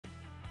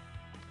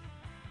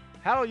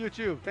Hello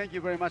YouTube, thank you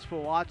very much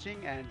for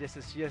watching, and this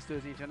is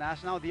CSTOYS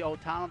International, the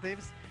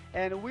alternatives,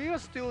 and we are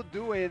still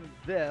doing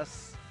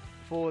this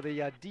for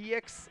the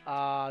DX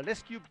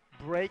rescue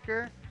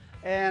breaker,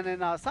 and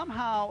then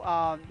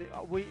somehow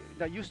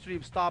the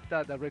Ustream stopped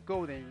the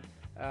recording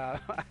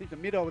in the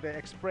middle of the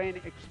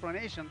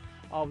explanation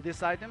of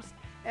these items,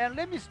 and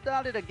let me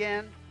start it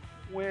again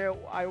where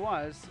I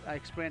was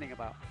explaining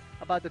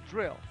about the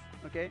drills,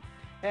 okay?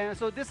 And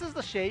so this is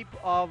the shape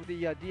of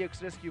the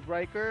DX Rescue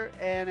Breaker,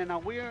 and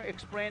then we're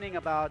explaining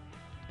about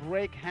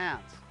brake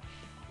hands,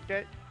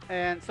 okay?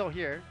 And so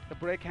here, the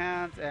brake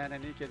hands, and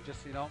then you can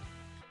just,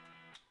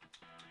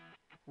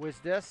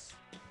 with this,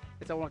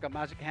 it's like a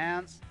magic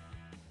hands.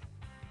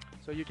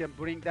 So you can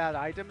bring that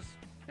items,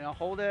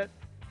 hold it,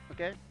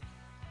 okay?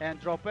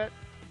 And drop it,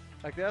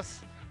 like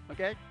this,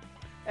 okay?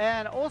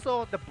 And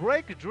also the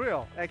brake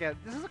drill, again,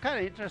 this is a kind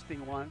of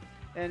interesting one.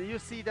 And you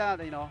see that,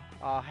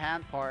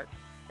 hand part,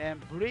 and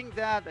bring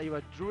that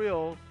your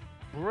drill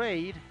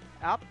braid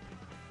up,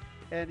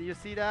 and you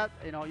see that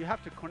you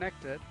have to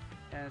connect it,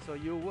 and so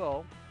you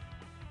will,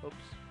 oops,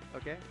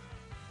 okay,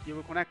 you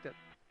will connect it.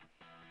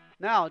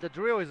 Now the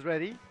drill is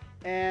ready,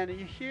 and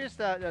here's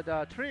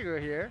the trigger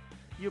here.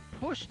 You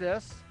push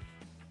this,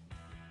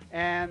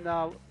 and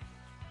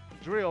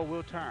drill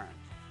will turn.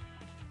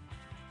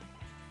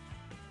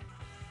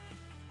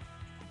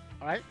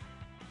 All right.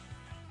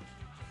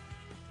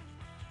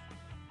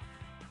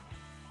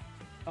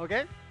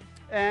 Okay,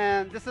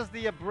 and this is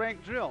the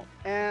brake drill,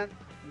 and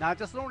not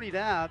just only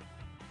that.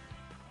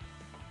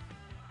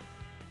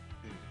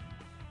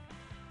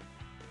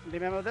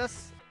 Remember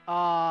this?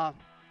 The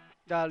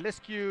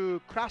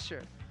rescue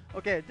crusher.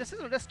 Okay, this is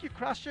a rescue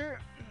crusher.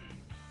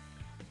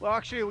 Well,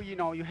 actually,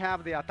 you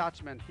have the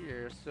attachment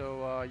here,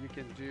 so you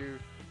can do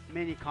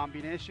many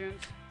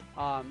combinations.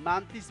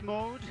 Mantis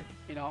mode,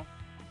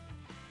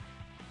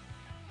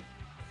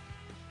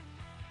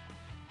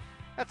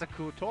 that's a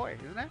cool toy,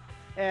 isn't it?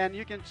 And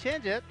you can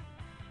change it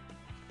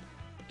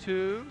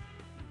to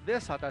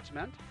this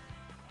attachment.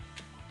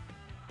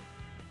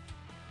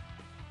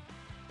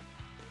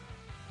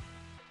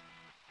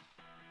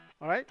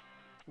 All right,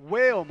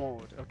 whale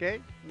mode.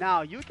 Okay,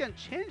 now you can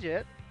change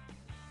it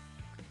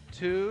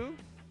to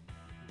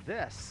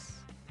this.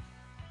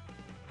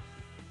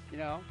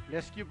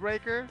 Rescue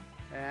breaker,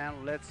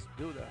 and let's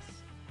do this.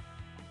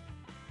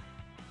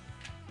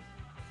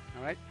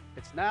 All right,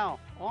 it's now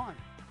on,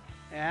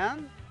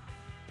 and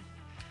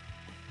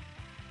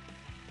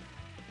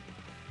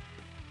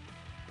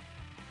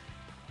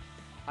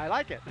I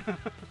like it.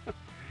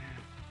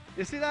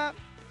 You see that?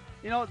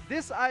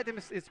 This item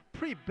is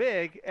pretty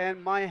big,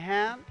 and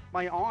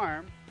my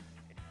arm,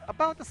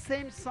 about the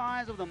same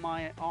size of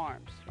my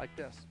arms, like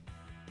this.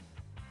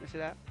 You see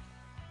that?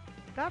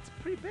 That's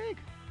pretty big.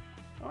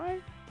 All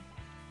right,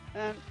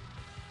 and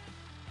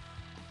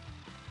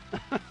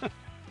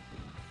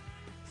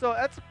so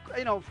that's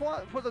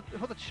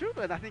for the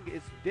children, I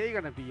think they're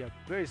gonna be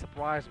very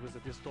surprised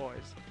with these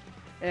toys,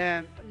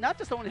 and not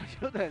just only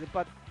children,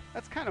 but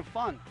that's kind of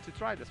fun to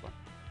try this one.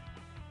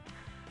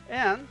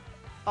 And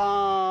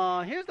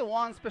here's the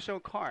one special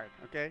card,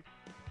 okay?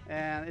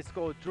 And it's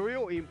called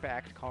Drill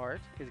Impact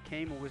card. It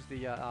came with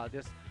the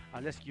this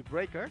rescue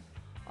breaker.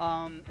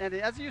 And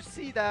as you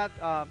see that,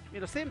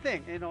 same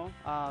thing.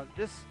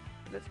 This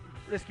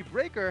rescue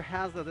breaker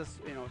has this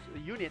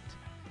unit,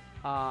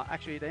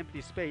 actually the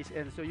empty space,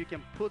 and so you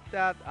can put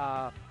that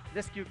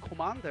rescue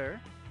commander.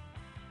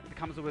 It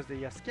comes with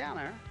the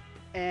scanner,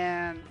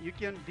 and you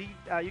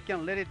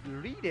can let it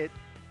read it,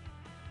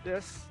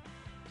 this,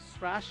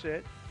 slash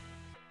it,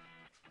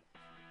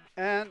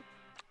 and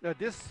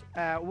this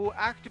will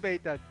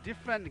activate a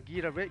different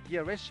gear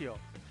ratio,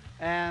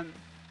 and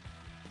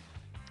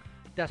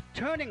the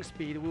turning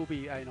speed will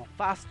be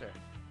faster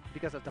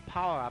because of the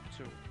power up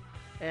too.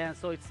 And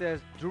so it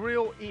says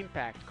drill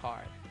impact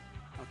card.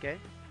 Okay,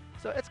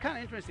 so it's kind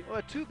of interesting.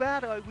 Well, too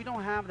bad we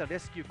don't have the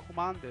rescue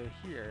commander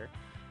here.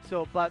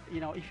 So, but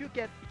if you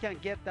can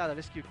get that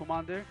rescue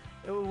commander,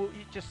 it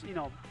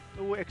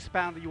will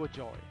expand your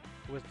joy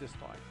with this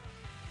toy.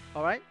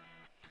 All right.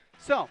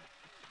 So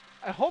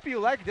I hope you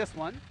like this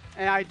one,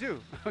 and I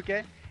do.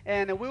 Okay,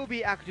 and we'll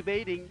be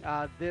activating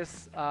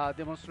this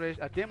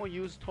demo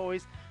use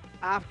toys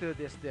after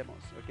this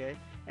demos. Okay,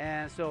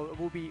 and so it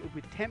will be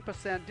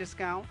 10%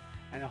 discount,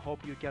 and I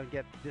hope you can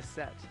get this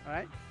set. All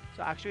right.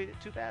 So actually,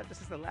 too bad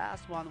this is the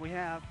last one we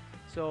have.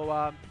 So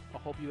I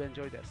hope you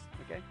enjoy this.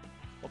 Okay.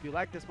 Hope you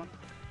like this one.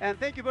 And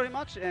thank you very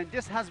much. And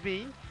this has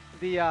been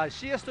the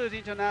CSTOYS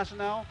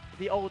International,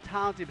 the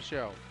Alternative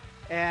Show.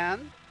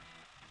 And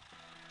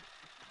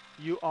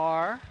you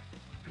are,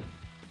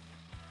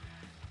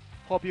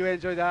 hope you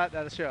enjoyed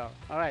that show.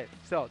 All right.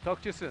 So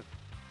talk to you soon.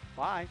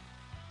 Bye.